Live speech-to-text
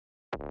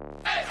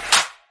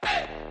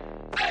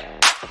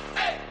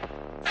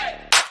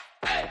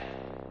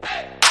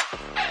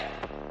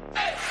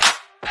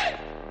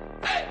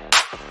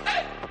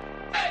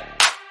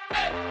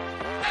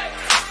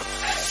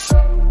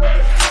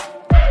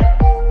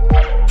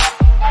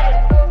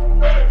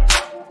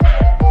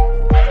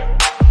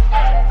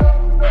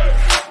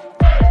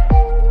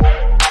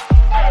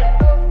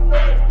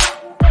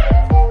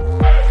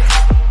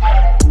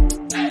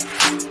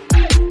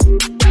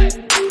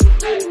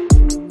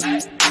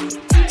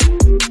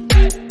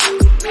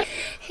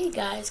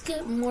Guys,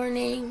 good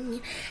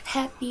morning.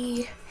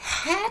 Happy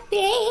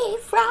Friday.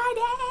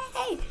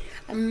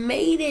 I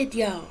made it,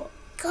 y'all.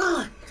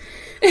 God.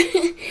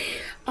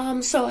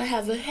 So I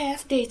have a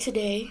half day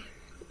today.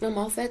 I'm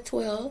off at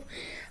 12.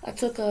 I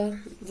took a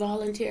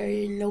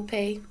voluntary no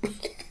pay.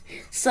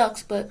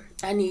 Sucks, but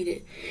I need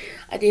it.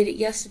 I did it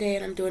yesterday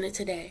and I'm doing it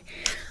today.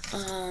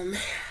 I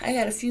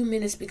got a few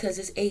minutes because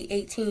it's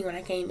 8:18 when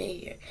I came in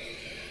here.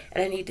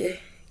 And I need to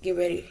get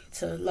ready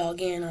to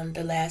log in on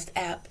the last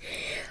app.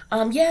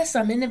 Yes,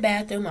 I'm in the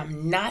bathroom.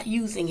 I'm not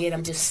using it.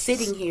 I'm just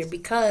sitting here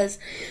because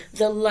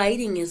the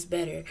lighting is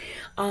better.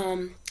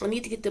 I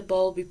need to get the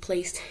bulb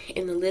replaced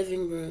in the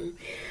living room.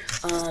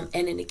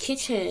 And in the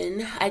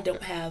kitchen, I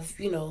don't have,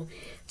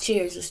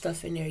 chairs or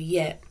stuff in there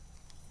yet.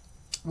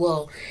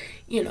 Well,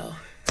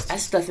 I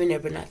stuff in there,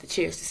 but not the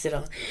chairs to sit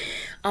on.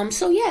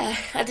 So yeah,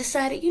 I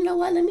decided, you know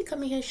what, let me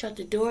come in here and shut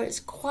the door. It's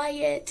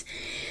quiet.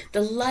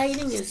 The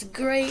lighting is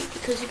great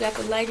because you got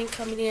the lighting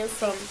coming in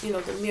from,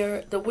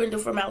 the window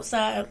from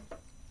outside.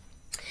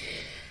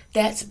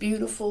 That's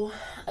beautiful.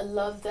 I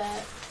love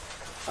that.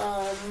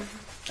 I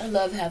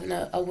love having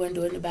a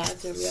window in the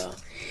bathroom, y'all.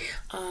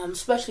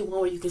 Especially one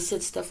where you can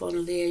sit stuff on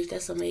the ledge.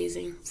 That's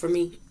amazing for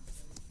me.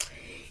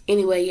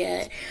 Anyway,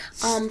 yeah.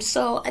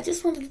 So I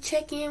just wanted to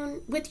check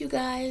in with you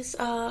guys.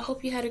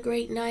 Hope you had a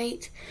great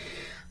night.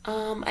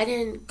 I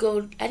didn't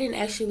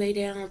actually lay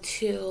down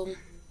till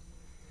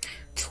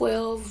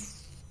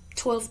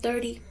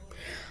 12:30.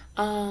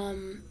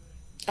 I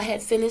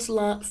had finished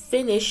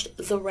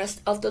the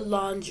rest of the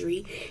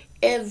laundry.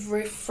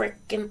 Every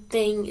freaking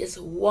thing is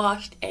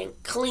washed and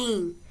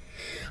clean.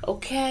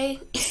 Okay?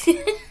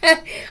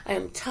 I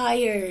am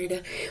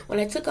tired. When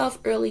I took off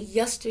early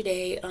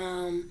yesterday,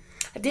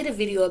 I did a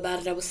video about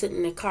it. I was sitting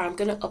in the car. I'm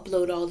going to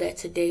upload all that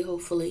today,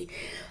 hopefully.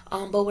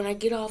 But when I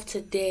get off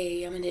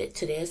today,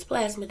 today is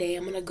plasma day.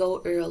 I'm going to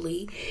go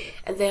early.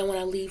 And then when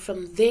I leave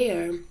from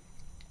there,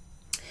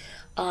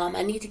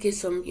 I need to get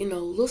some,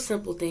 little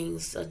simple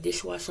things,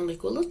 dishwashing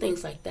liquid, little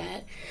things like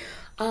that.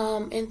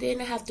 And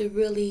then I have to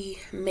really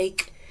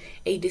make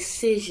a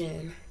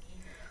decision.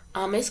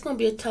 It's going to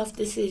be a tough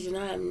decision.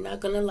 I'm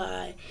not going to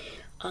lie.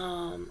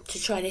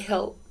 To try to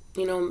help.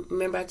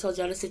 Remember I told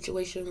y'all the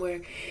situation where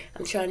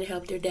I'm trying to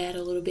help their dad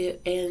a little bit,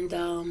 and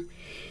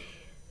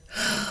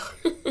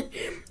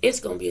it's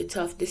going to be a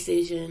tough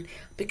decision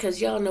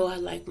because y'all know I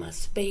like my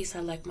space,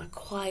 I like my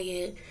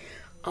quiet,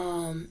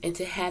 and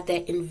to have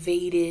that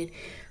invaded,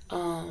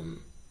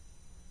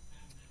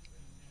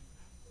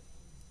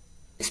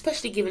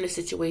 especially given the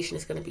situation,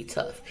 it's going to be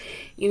tough.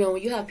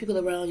 When you have people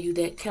around you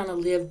that kind of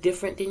live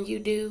different than you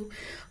do,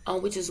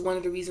 which is one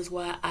of the reasons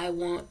why I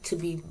want to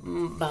be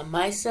by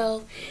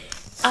myself.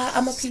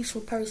 I'm a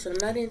peaceful person. I'm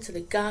not into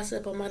the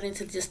gossip. I'm not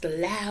into just the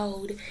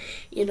loud,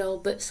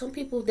 but some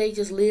people, they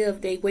just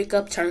live, they wake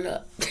up, turn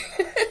up.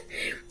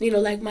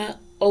 Like my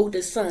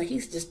oldest son,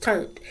 he's just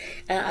turned.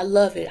 And I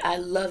love it. I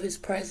love his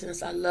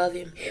presence. I love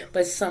him.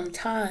 But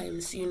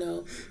sometimes,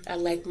 I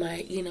like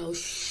my,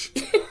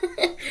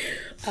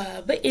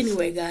 but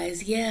anyway,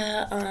 guys,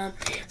 yeah.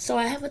 So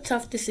I have a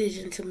tough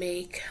decision to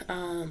make.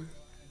 And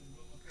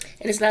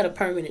it's not a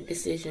permanent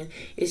decision.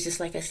 It's just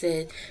like I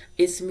said,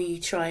 it's me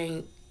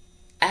trying.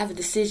 I have a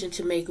decision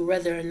to make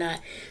whether or not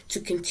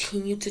to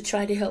continue to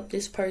try to help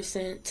this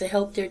person, to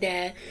help their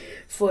dad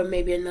for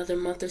maybe another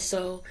month or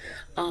so,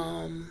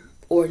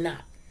 or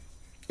not.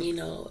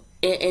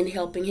 And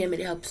helping him,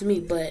 it helps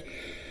me. But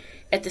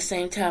at the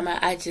same time,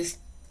 I just,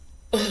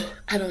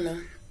 I don't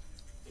know.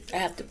 I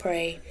have to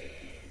pray.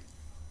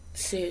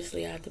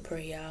 Seriously, I have to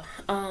pray, y'all.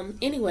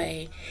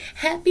 Anyway,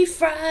 happy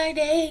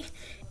Friday.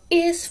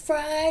 It's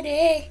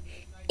Friday.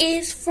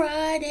 It's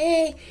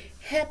Friday.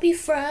 Happy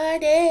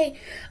Friday.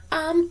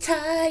 I'm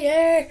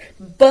tired,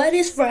 but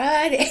it's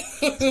Friday.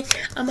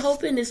 I'm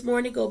hoping this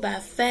morning go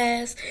by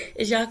fast.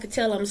 As y'all can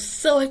tell, I'm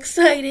so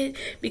excited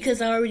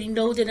because I already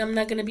know that I'm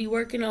not going to be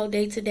working all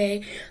day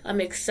today.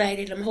 I'm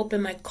excited. I'm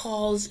hoping my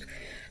calls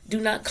do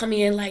not come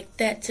in like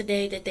that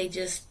today, that they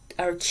just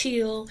are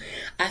chill.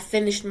 I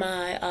finished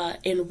my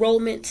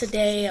enrollment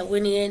today. I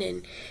went in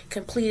and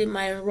completed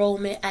my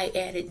enrollment. I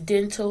added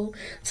dental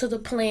to the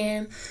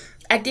plan.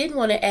 I did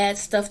want to add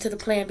stuff to the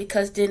plan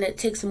because then it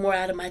takes more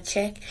out of my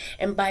check.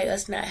 And by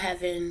us not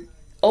having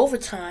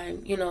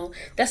overtime,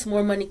 that's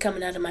more money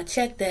coming out of my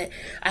check that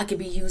I could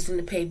be using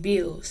to pay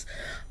bills.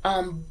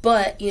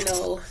 But,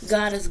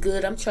 God is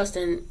good. I'm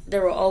trusting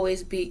there will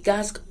always be,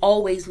 God's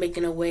always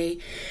making a way.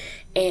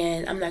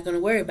 And I'm not going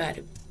to worry about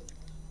it.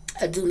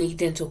 I do need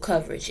dental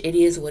coverage. It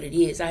is what it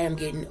is. I am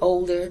getting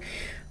older.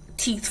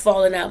 Teeth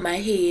falling out my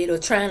head or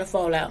trying to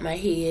fall out my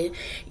head,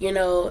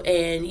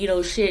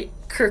 and, shit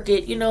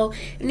crooked, it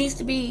needs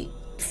to be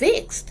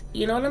fixed.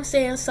 You know what I'm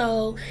saying?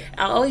 So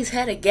I always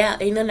had a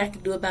gap. Ain't nothing I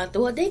can do about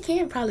that. Well, they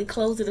can probably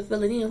close it or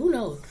fill it in. Who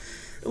knows?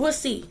 We'll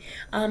see.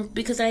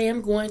 Because I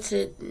am going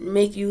to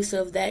make use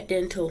of that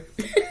dental.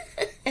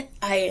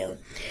 I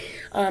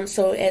am.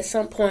 So at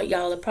some point,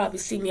 y'all will probably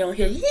see me on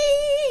here.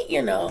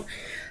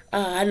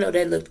 I know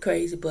that looked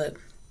crazy, but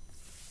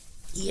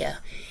yeah.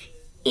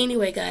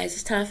 Anyway, guys,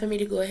 it's time for me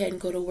to go ahead and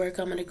go to work.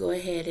 I'm going to go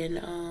ahead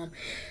and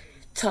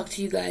talk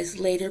to you guys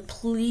later.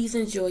 Please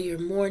enjoy your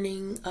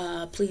morning.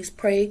 Please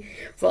pray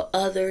for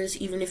others,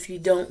 even if you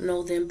don't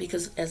know them,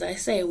 because as I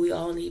say, we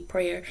all need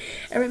prayer.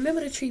 And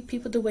remember to treat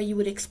people the way you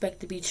would expect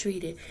to be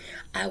treated.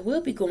 I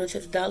will be going to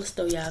the dollar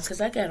store, y'all,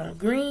 because I got on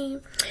green,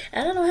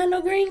 and I don't have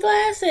no green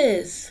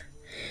glasses.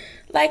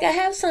 Like, I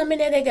have some in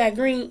there that got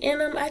green in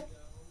them, I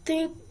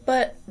think,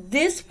 but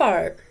this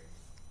part,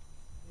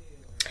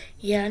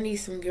 yeah, I need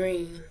some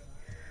green.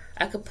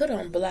 I could put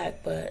on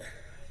black, but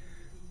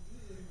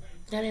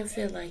I didn't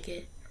feel like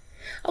it.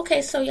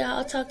 Okay, so y'all,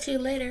 I'll talk to you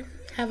later.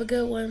 Have a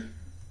good one.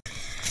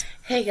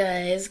 Hey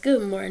guys,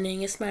 good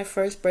morning. It's my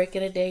first break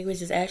of the day,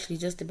 which is actually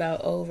just about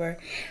over.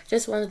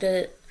 Just wanted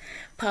to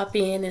pop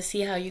in and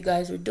see how you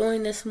guys were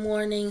doing this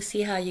morning,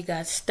 see how you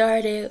got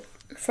started.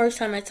 First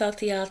time I talked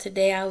to y'all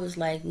today, I was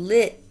like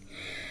lit.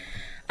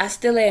 I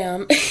still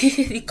am.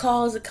 The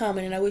calls are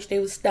coming and I wish they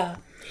would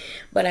stop.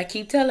 But I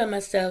keep telling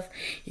myself,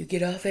 you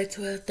get off at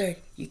 12:30.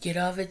 You get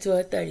off at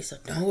 12:30, so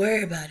don't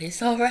worry about it.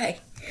 It's all right.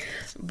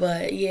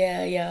 But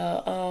yeah,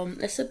 y'all,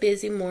 it's a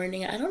busy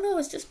morning. I don't know,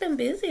 it's just been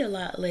busy a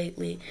lot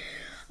lately.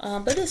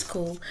 But it's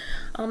cool.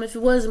 If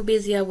it wasn't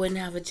busy, I wouldn't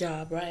have a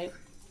job, right?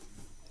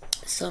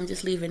 So I'm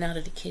just leaving out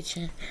of the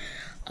kitchen.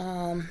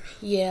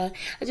 Yeah,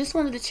 I just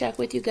wanted to check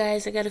with you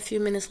guys. I got a few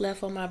minutes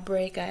left on my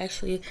break. I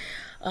actually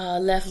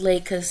left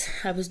late because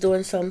I was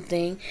doing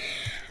something.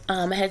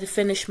 I had to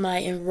finish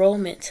my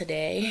enrollment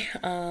today.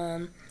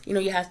 You know,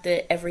 you have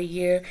to every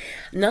year.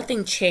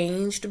 Nothing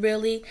changed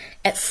really.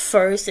 At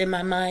first, in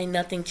my mind,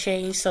 nothing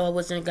changed. So I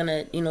wasn't going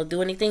to,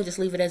 do anything. Just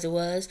leave it as it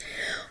was.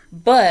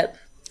 But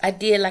I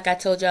did, like I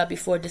told y'all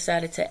before,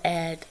 decided to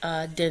add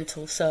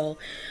dental. So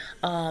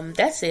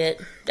that's it.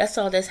 That's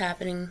all that's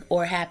happening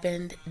or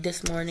happened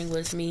this morning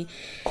was me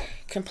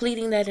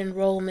completing that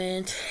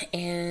enrollment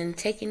and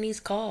taking these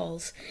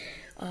calls.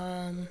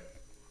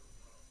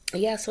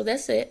 Yeah, so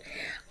that's it.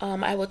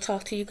 I will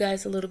talk to you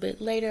guys a little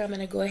bit later. I'm going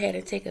to go ahead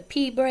and take a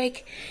pee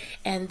break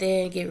and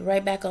then get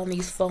right back on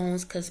these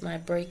phones because my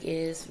break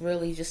is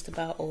really just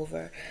about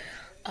over.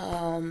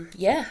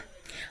 Yeah,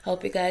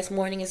 hope you guys'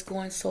 morning is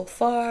going so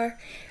far.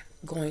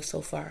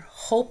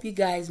 Hope you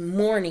guys'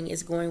 morning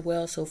is going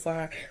well so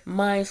far.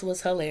 Mine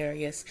was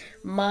hilarious.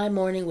 My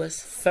morning was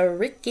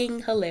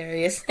freaking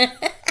hilarious.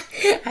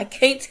 I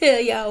can't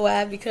tell y'all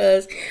why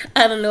because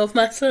I don't know if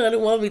my son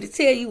will want me to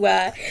tell you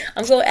why.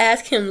 I'm going to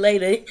ask him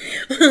later.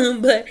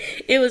 But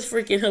it was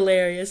freaking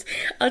hilarious.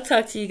 I'll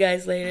talk to you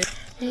guys later.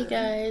 Hey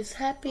guys,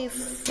 happy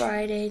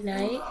Friday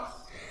night.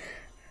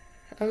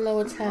 I don't know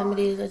what time it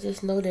is. I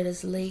just know that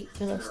it's late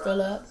and I'm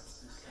still up.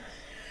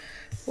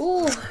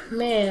 Ooh,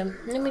 man,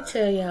 let me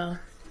tell y'all.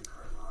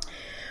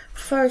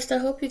 First, I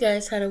hope you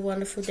guys had a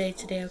wonderful day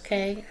today,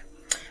 okay?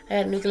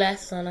 I got new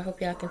glasses on. I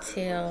hope y'all can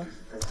tell.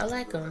 I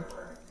like them.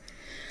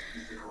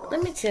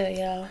 Let me tell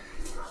y'all,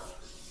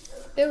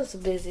 it was a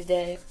busy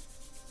day.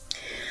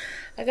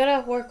 I got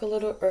off work a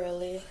little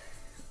early.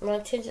 My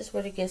intentions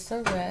were to get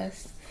some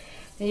rest.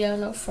 And y'all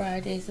know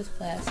Fridays is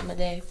plasma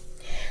day.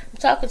 I'm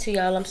talking to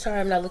y'all. I'm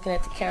sorry I'm not looking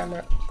at the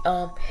camera.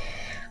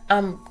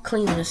 I'm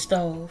cleaning the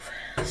stove.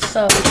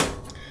 So,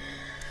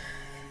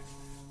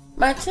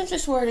 my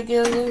intentions were to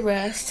get a little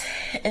rest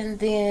and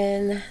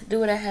then do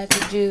what I had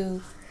to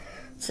do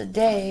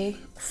today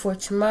for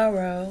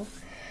tomorrow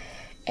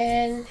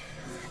and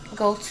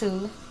go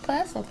to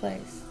plasma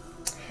place.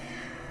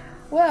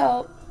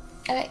 Well,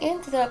 I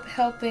ended up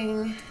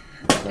helping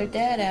their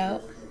dad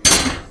out,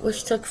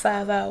 which took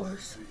 5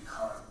 hours.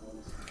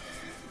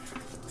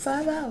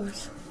 5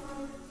 hours.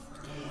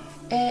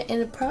 And in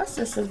the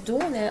process of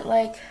doing that,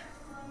 like,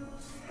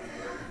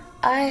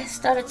 I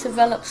started to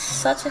develop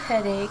such a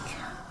headache.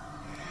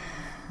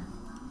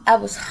 I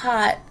was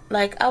hot.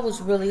 Like, I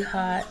was really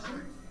hot.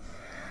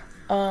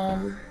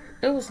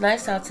 It was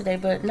nice out today,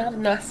 but not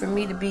enough for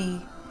me to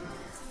be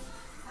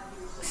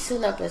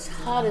sitting up as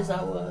hot as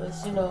I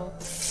was,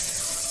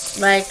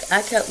 Like,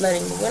 I kept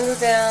letting the window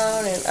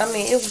down, and, I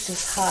mean, it was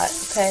just hot,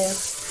 okay?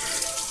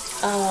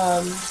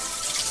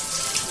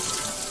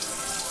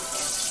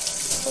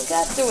 We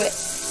got through it.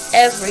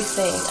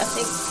 Everything. I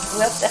think we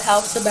left the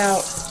house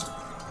about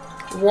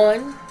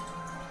 1.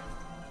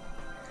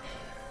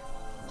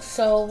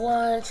 So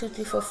 1, 2,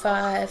 3, 4,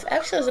 5.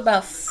 Actually, it was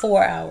about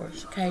 4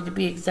 hours. Okay, to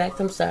be exact.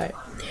 I'm sorry.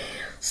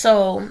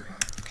 So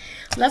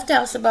left the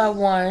house about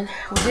 1.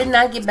 We did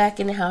not get back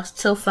in the house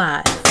till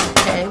 5.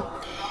 Okay,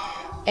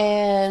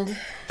 and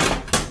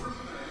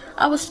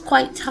I was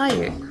quite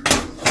tired.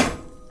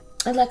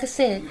 And like I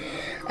said,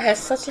 I had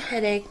such a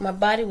headache. My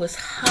body was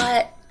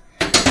hot.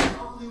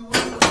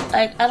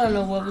 Like, I don't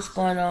know what was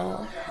going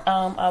on.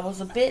 I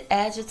was a bit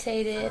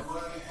agitated.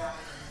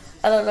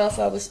 I don't know if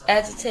I was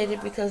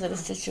agitated because of the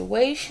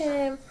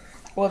situation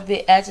or a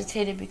bit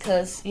agitated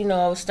because, I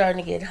was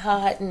starting to get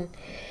hot and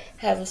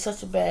having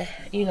such a bad,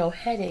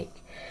 headache.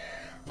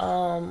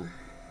 I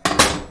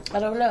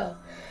don't know.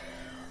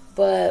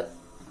 But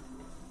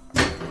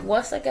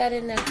once I got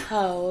in the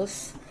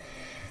house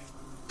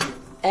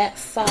at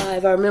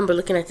 5, I remember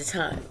looking at the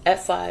time,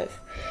 at 5,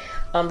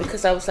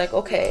 because I was like,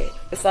 okay,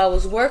 if I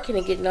was working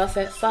and getting off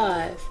at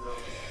 5,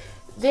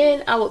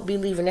 then I would be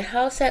leaving the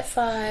house at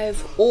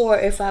 5, or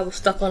if I was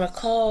stuck on a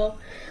call,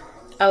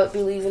 I would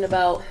be leaving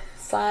about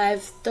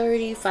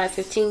 5:30,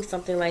 5:15,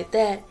 something like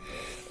that,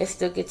 and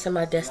still get to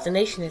my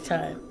destination in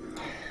time.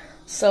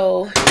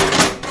 So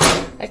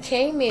I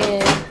came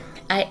in,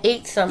 I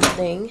ate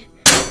something,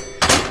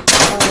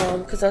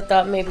 because I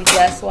thought maybe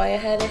that's why I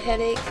had a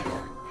headache.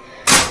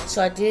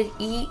 So I did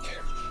eat,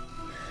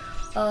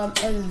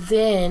 and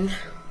then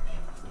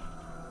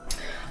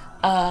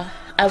I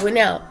went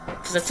out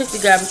because I took the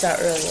garbage out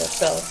earlier.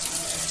 So,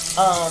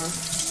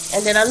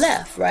 and then I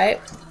left. Right,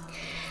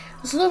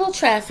 it was a little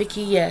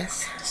trafficy,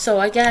 yes. So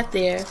I got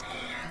there,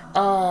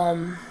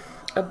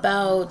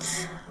 about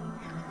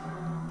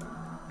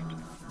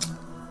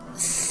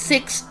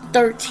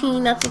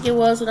 6:13, I think it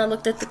was, when I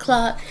looked at the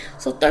clock.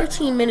 So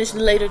 13 minutes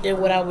later than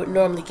what I would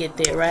normally get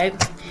there, right?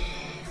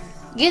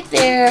 Get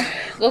there,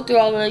 go through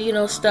all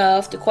the,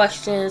 stuff, the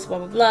questions, blah,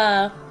 blah,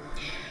 blah.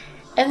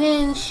 And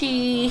then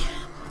she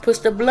puts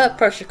the blood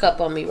pressure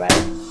cup on me, right?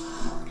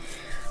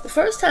 The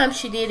first time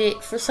she did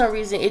it, for some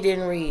reason, it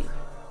didn't read.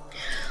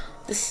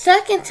 The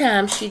second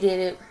time she did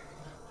it,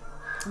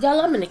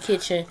 y'all, I'm in the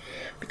kitchen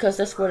because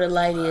that's where the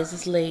light is.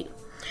 It's late.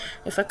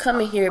 If I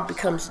come in here, it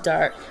becomes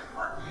dark.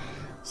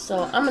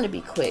 So I'm going to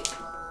be quick.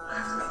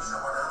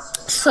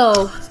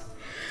 So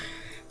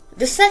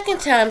the second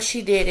time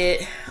she did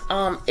it,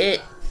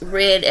 it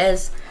read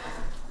as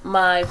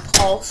my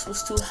pulse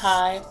was too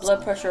high,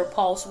 blood pressure or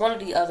pulse, one or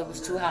the other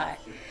was too high.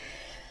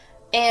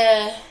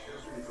 And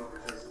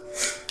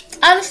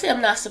honestly,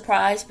 I'm not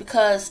surprised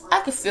because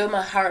I could feel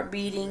my heart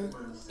beating,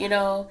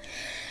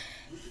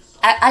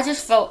 I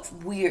just felt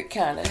weird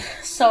kind of.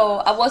 So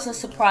I wasn't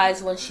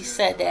surprised when she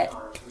said that.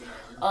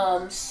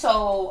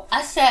 So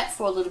I sat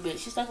for a little bit.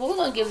 She's like, well, we're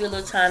going to give you a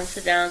little time to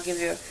sit down, give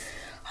your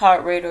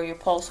heart rate or your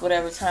pulse,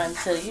 whatever, time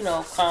to,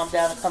 calm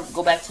down and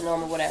go back to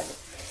normal, whatever.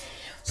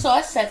 So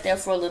I sat there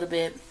for a little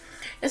bit.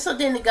 And so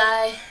then the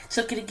guy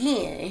took it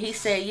again. And he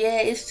said,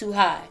 yeah, it's too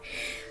high.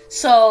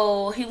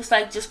 So he was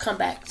like, just come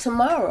back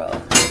tomorrow.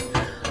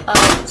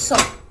 So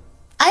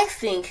I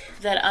think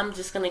that I'm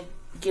just going to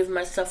give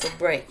myself a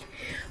break.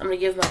 I'm going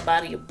to give my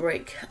body a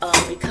break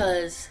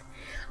because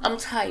I'm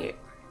tired.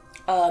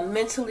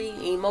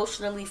 Mentally,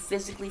 emotionally,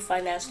 physically,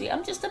 financially,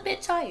 I'm just a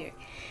bit tired.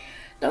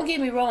 Don't get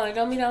me wrong, I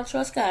don't mean I don't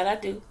trust God, I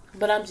do,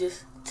 but I'm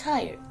just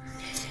tired.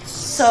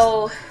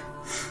 So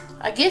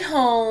I get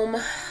home,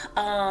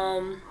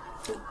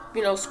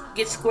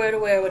 get squared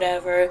away or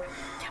whatever.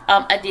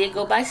 I did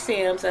go by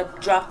Sam's. I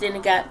dropped in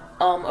and got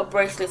a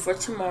bracelet for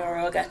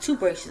tomorrow. I got 2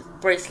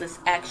 bracelets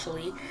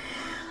actually.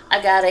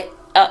 I got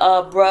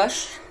a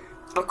brush,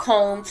 a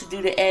comb to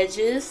do the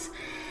edges.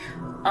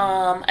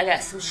 I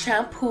got some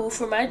shampoo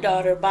for my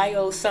daughter,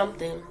 Bio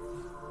something.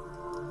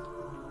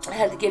 I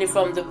had to get it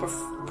from the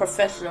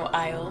professional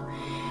aisle.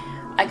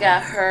 I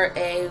got her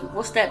a,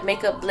 what's that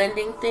makeup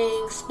blending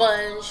thing,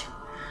 sponge.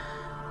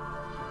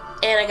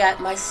 And I got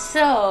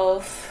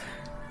myself,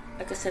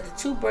 like I said, the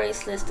 2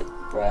 bracelets, the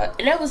brush,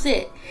 and that was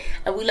it.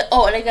 And and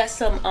I got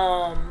some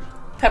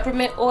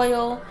peppermint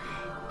oil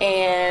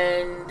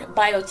and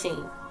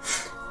Biotine.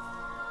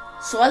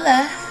 So I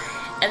left.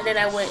 And then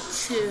I went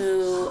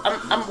to,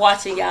 I'm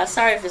watching, y'all,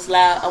 sorry if it's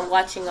loud, I'm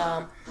watching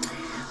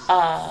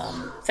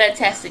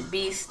Fantastic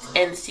Beasts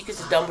and the Secrets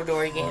of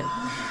Dumbledore again.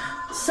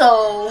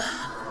 So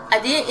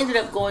I ended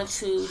up going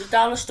to the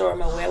dollar store on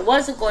my way. I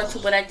wasn't going to,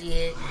 but I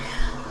did.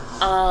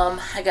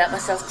 I got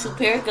myself 2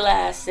 pair of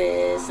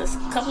glasses, a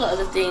couple of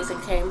other things,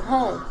 and came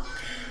home.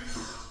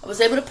 I was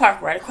able to park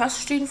right across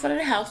the street in front of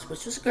the house,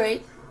 which was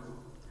great.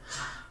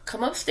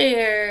 Come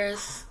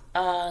upstairs,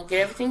 get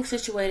everything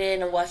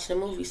situated, and watch the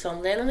movie. So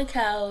I'm laying on the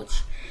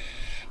couch,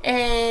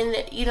 and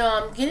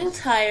I'm getting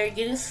tired,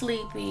 getting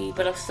sleepy,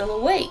 but I'm still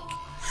awake.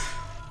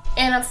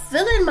 And I'm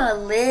feeling my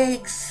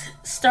legs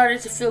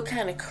started to feel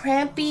kind of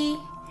crampy,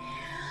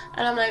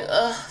 and I'm like,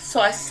 ugh.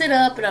 So I sit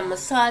up and I'm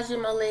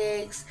massaging my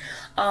legs.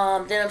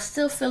 Then I'm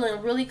still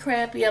feeling really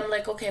crampy. I'm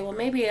like, okay, well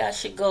maybe I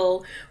should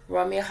go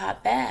run me a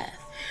hot bath.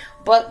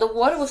 But the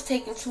water was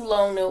taking too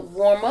long to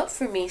warm up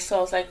for me, so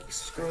I was like,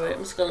 screw it,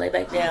 I'm just going to lay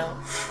back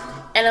down.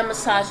 And I'm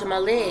massaging my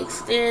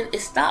legs. Then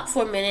it stopped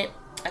for a minute.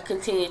 I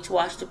continued to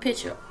watch the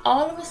picture.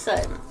 All of a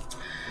sudden,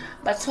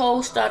 my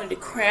toes started to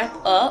cramp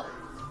up.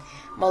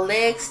 My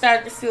legs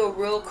started to feel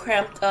real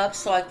cramped up,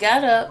 so I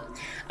got up.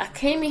 I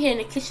came in here in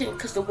the kitchen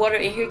because the water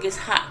in here gets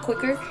hot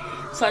quicker.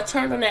 So I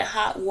turned on that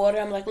hot water.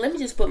 I'm like, let me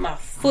just put my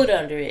foot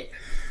under it,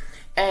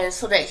 and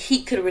so that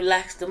heat could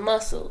relax the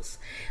muscles.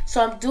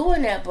 So I'm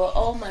doing that, but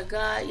oh my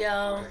God,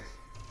 y'all.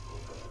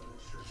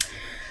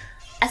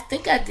 I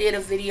think I did a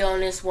video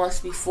on this once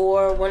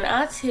before. When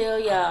I tell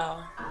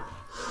y'all,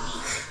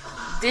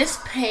 this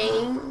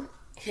pain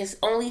has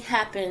only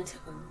happened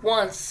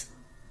once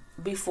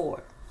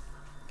before.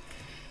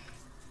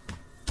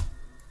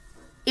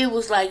 It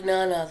was like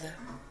none other.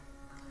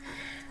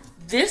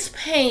 This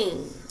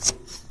pain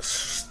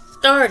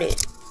started.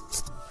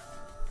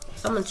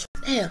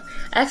 Damn,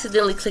 I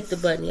accidentally clicked the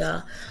button,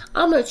 y'all.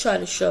 I'm gonna try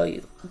to show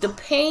you. The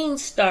pain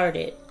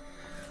started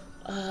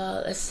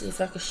Let's see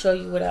if I can show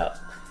you without.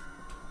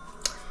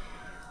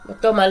 I'm gonna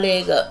throw my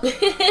leg up.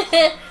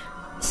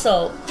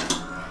 So,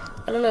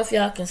 I don't know if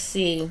y'all can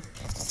see.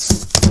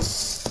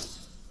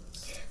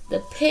 The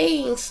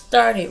pain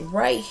started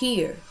right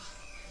here.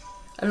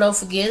 I know,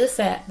 forget the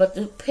fact, but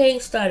the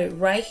pain started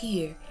right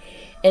here.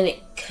 And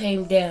it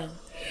came down.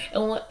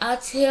 And when I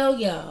tell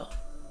y'all,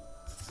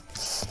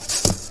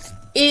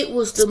 it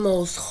was the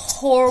most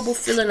horrible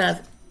feeling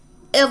I've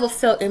ever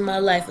felt in my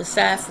life,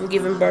 aside from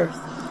giving birth.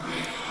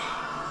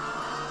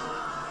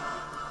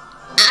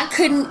 I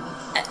couldn't,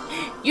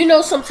 you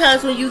know,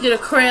 sometimes when you get a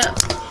cramp,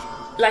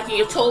 like in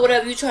your toe or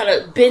whatever, you try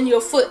to bend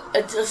your foot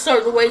a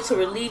certain way to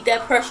relieve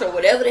that pressure, or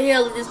whatever the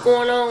hell it is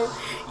going on.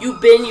 You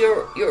bend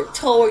your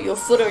toe or your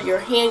foot or your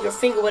hand, your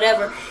finger,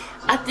 whatever.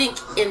 I think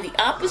in the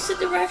opposite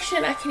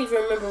direction. I can't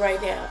even remember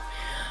right now.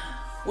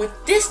 With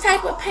this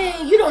type of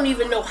pain, you don't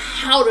even know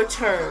how to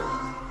turn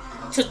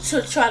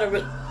to try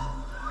to.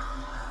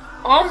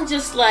 I'm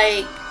just,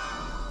 oh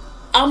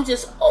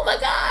my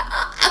God,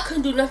 I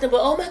couldn't do nothing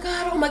but, oh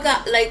my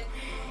God. Like,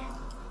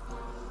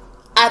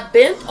 I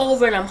bent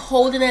over and I'm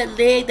holding that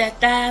leg,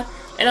 that thigh,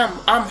 and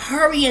I'm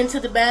hurrying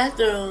to the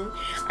bathroom.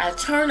 I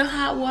turn the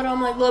hot water.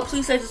 I'm like, Lord,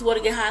 please let this water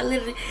get hot,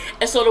 literally.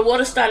 And so the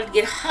water started to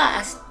get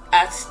hot.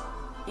 I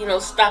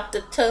stopped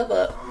the tub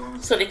up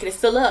so they could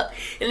fill up.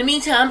 In the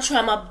meantime, I'm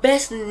trying my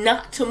best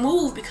not to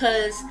move,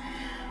 because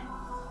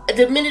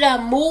the minute I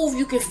move,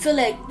 you can feel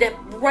that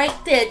right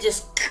there,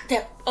 just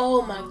that,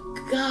 oh my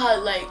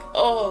God, like,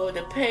 oh,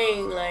 the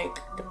pain.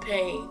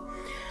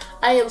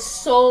 I am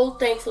so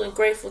thankful and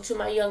grateful to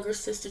my younger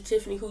sister,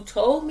 Tiffany, who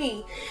told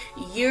me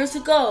years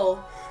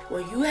ago,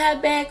 when you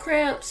have bad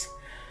cramps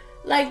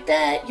like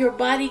that, your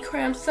body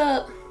cramps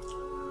up,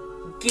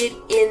 get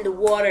in the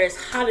water as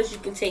hot as you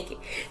can take it.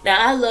 Now,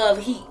 I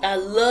love heat. I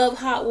love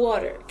hot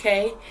water,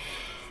 okay?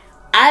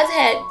 I've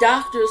had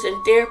doctors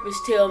and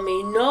therapists tell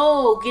me,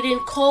 no, get in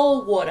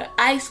cold water,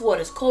 ice water,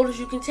 as cold as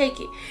you can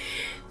take it.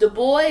 The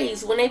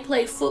boys, when they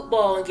play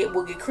football and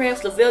will get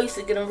cramps, Lavelle used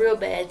to get them real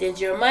bad. Then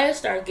Jeremiah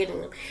started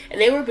getting them. And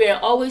they were being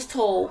always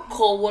told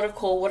cold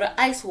water,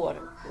 ice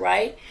water,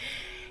 right?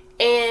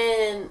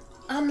 And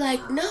I'm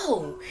like,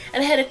 no.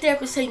 And I had a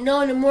therapist say, no,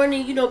 in the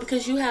morning,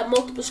 because you have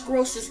multiple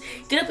sclerosis,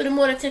 get up in the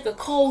morning, take a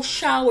cold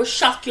shower,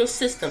 shock your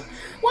system.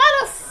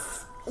 Why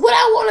would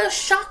I want to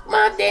shock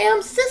my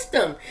damn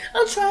system?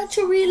 I'm trying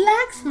to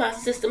relax my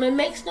system. It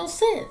makes no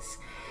sense.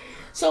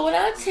 So when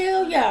I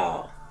tell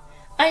y'all,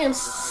 I am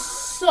so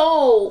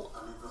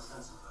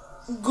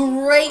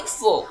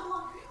grateful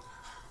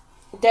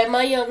that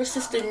my younger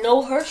sister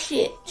know her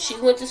shit. She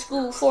went to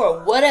school for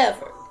it,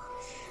 whatever.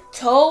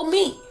 Told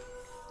me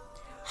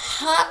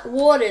hot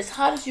water, as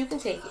hot as you can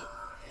take it,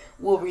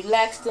 will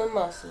relax the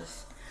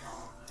muscles.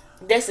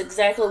 That's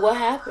exactly what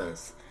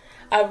happens.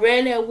 I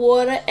ran that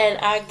water and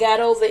I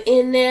got over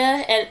in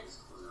there and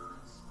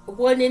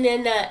wasn't in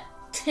there not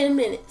 10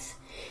 minutes.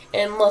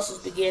 And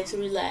muscles began to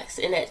relax.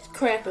 And that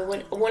cramping,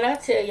 when I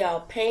tell y'all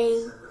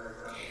pain,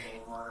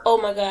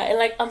 oh my God. And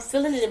like, I'm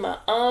feeling it in my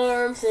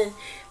arms. And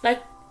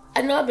like,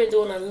 I know I've been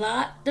doing a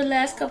lot the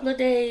last couple of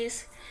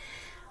days.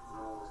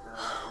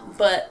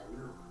 But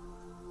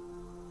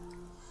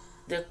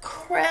the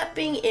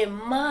cramping in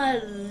my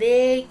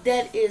leg,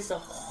 that is a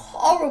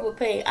horrible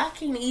pain. I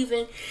can't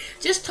even,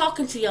 just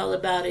talking to y'all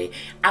about it,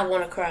 I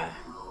want to cry.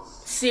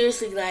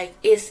 Seriously, like,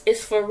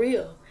 it's for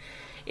real.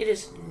 It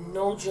is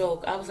no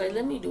joke. I was like,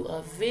 let me do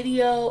a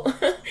video.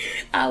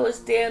 I was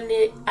damn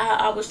it.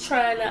 I was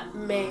trying to,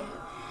 man.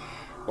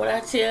 When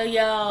I tell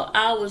y'all,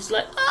 I was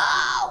like,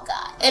 oh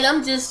God. And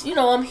I'm just,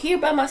 I'm here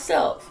by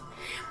myself.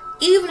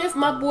 Even if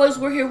my boys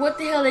were here, what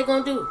the hell they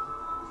gonna do?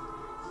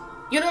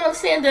 You know what I'm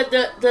saying?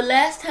 The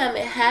last time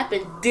it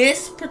happened,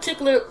 this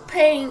particular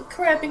pain,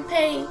 cramping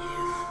pain,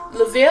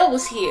 Lavelle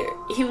was here.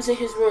 He was in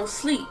his room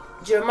asleep.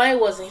 Jeremiah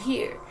wasn't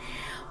here.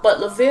 But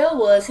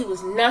Lavelle he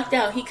was knocked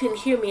out. He couldn't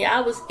hear me.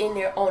 I was in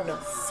there on the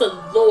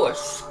floor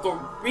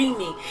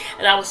screaming.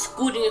 And I was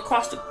scooting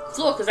across the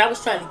floor because I was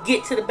trying to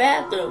get to the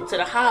bathroom, to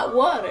the hot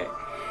water.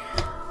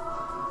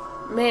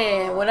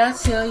 Man, when I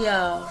tell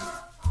y'all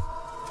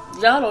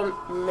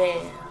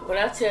when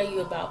I tell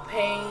you about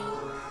pain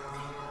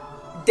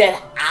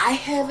that I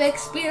have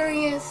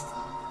experienced,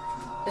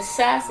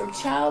 aside from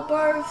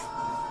childbirth,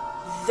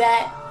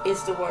 that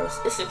is the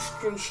worst. It's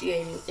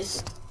excruciating.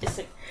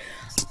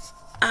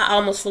 I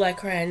almost feel like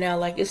crying now.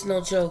 Like, it's no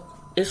joke.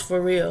 It's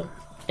for real.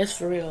 It's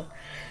for real.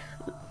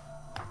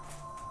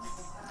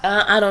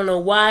 I don't know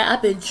why.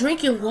 I've been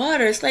drinking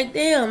water. It's like,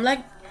 damn,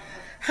 like,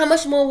 how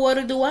much more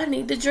water do I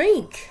need to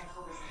drink?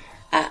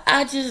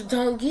 I just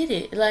don't get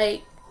it.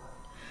 Like,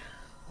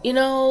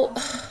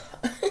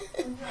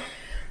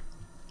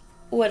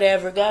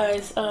 whatever,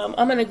 guys. I'm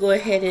going to go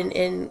ahead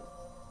and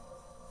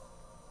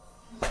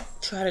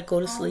try to go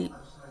to sleep.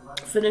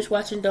 Finish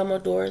watching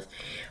Dumbledore,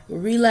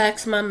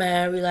 relax my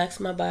mind, relax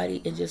my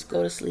body, and just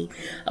go to sleep.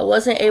 I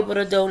wasn't able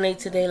to donate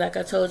today, like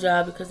I told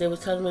y'all, because they were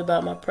telling me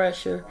about my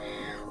pressure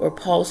or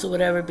pulse or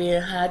whatever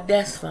being high.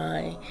 That's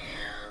fine.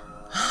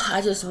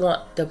 I just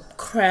want the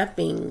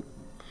cramping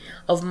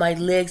of my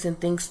legs and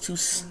things to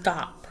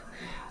stop.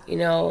 You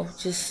know,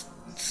 just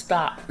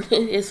stop.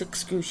 It's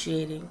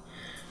excruciating.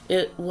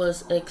 It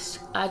was,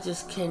 I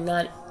just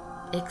cannot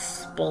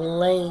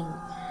explain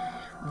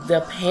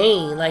the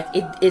pain. Like,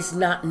 it's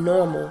not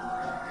normal.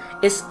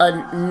 It's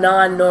a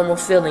non-normal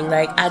feeling.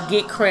 Like, I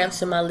get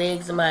cramps in my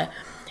legs and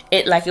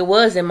like it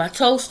was, and my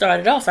toes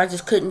started off. I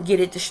just couldn't get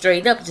it to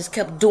straighten up. Just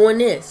kept doing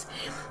this.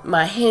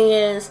 My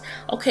hands.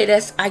 Okay,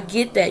 I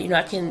get that. You know,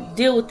 I can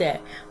deal with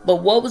that. But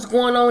what was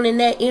going on in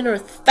that inner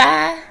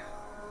thigh?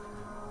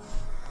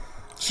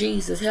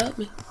 Jesus, help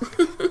me.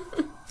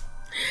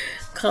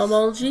 Come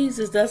on,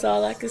 Jesus. That's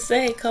all I can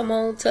say. Come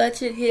on,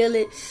 touch it, heal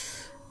it.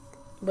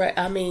 Right?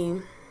 I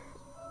mean,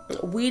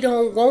 we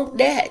don't want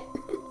that.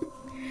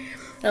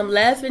 I'm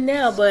laughing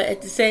now, but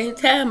at the same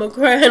time, I'm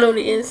crying on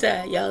the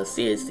inside. Y'all,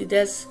 seriously,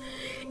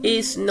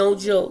 it's no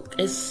joke.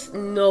 It's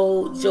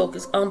no joke.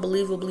 It's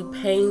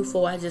unbelievably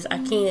painful. I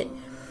don't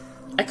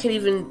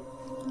even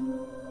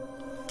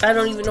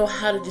know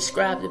how to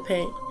describe the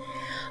pain.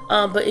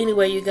 But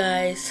anyway, you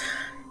guys,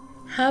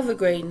 have a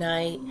great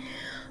night.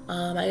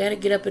 I gotta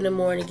get up in the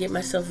morning, get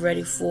myself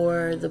ready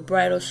for the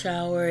bridal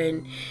shower,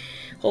 and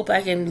hope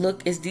I can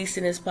look as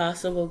decent as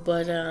possible.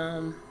 But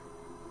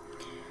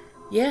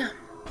yeah.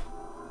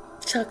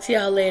 Talk to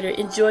y'all later.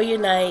 Enjoy your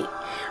night.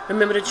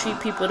 Remember to treat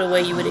people the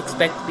way you would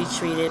expect to be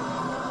treated.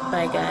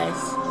 Bye,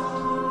 guys.